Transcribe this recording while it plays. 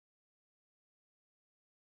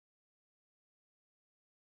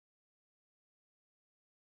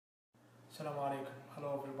Assalamu alaikum. Hello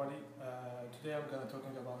everybody. Today I'm going to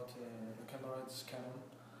talking about the camera. It's Canon.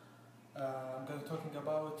 I'm going to talking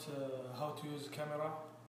about how to use camera,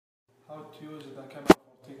 how to use the camera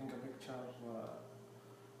for taking a picture.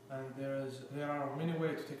 And there are many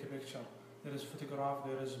ways to take a picture. There is photograph,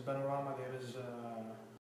 there is panorama, there is.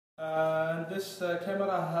 And this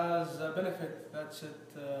camera has a benefit. That's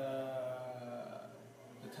it.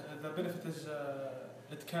 The benefit is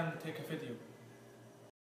it can take a video.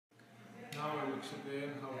 Now I will explain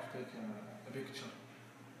how to take a picture.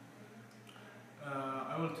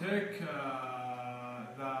 I will take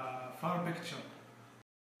the far picture.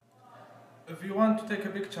 If you want to take a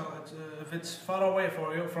picture, if it's far away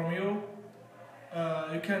from you,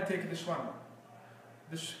 you can take this one.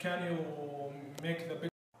 This can you make the picture.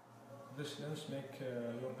 This lens make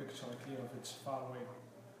your picture clear if it's far away,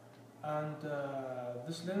 and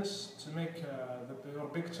this lens to make your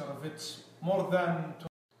picture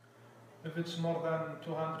if it's more than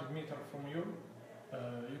 200 meters from you,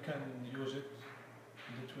 you can use it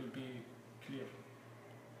and it will be clear.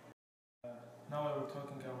 Now I will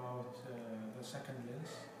talking about the second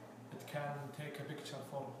lens. It can take a picture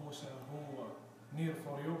for who's near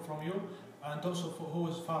from you, and also for who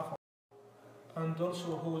is far from you, and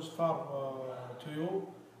also who is far to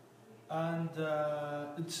you. And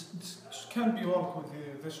it can be work with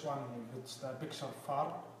this one if it's the picture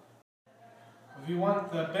far. If you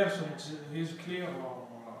want the person is clear or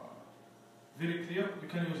very clear, you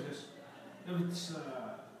can use this. If it's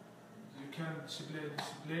you can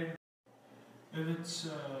display. If it's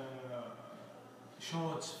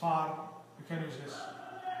show it's far, you can use this.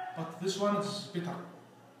 But this one is better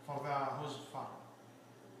for the who's far.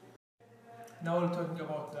 Now we're talking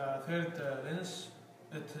about the third lens.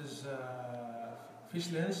 It is fish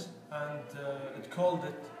lens, and it called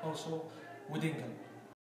it also wide angle.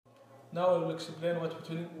 Now I will explain what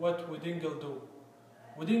wide angle do.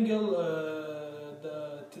 Wide angle,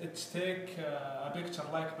 it's take a picture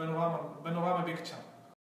like panorama picture.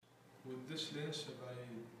 With this lens, if I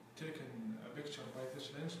taken a picture by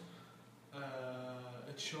this lens,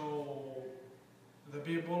 it show the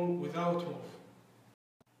people without move.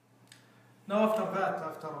 Now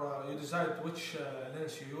after you decide which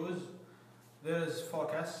lens you use, there is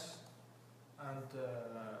focus and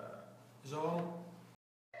zoom.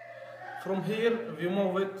 From here, if you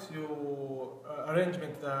move it, you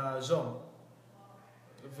arrangement the zoom.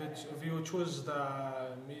 If you choose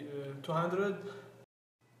the 200,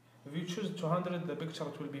 if you choose 200, the picture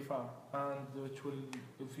it will be far, and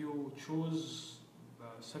if you choose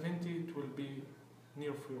 70, it will be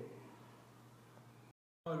near you.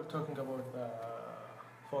 Now we're talking about the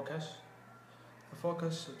focus. The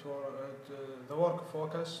focus, the work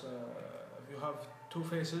focus. If you have two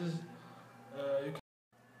faces,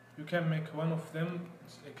 you can make one of them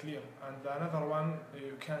clear, and another one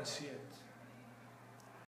you can't see it.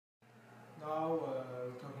 Now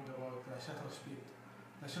we're talking about the shutter speed.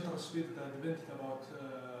 The shutter speed depends about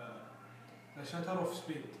the shutter of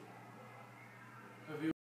speed.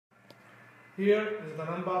 Here is the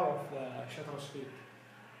number of the shutter speed.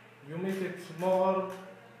 If you make it more,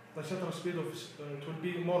 the shutter speed it will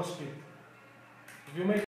be more speed. If you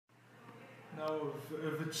make now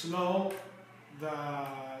if it's low,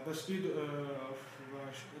 the speed of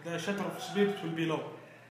the shutter speed will be low.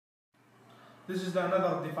 This is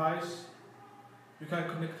another device. You can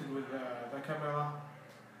connect it with the camera.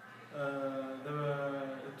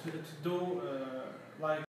 It do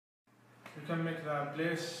like you can make the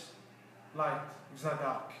place light. It's not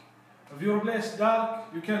dark. If your place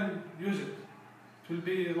dark, you can use it. It will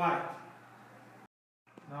be light.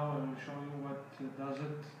 Now I will show you what does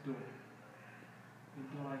it do. It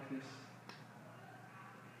do like this.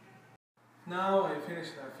 Now I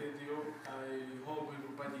finished the video. I hope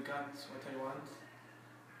everybody got what I want.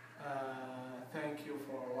 Thank you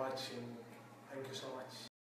for watching. Thank you so much.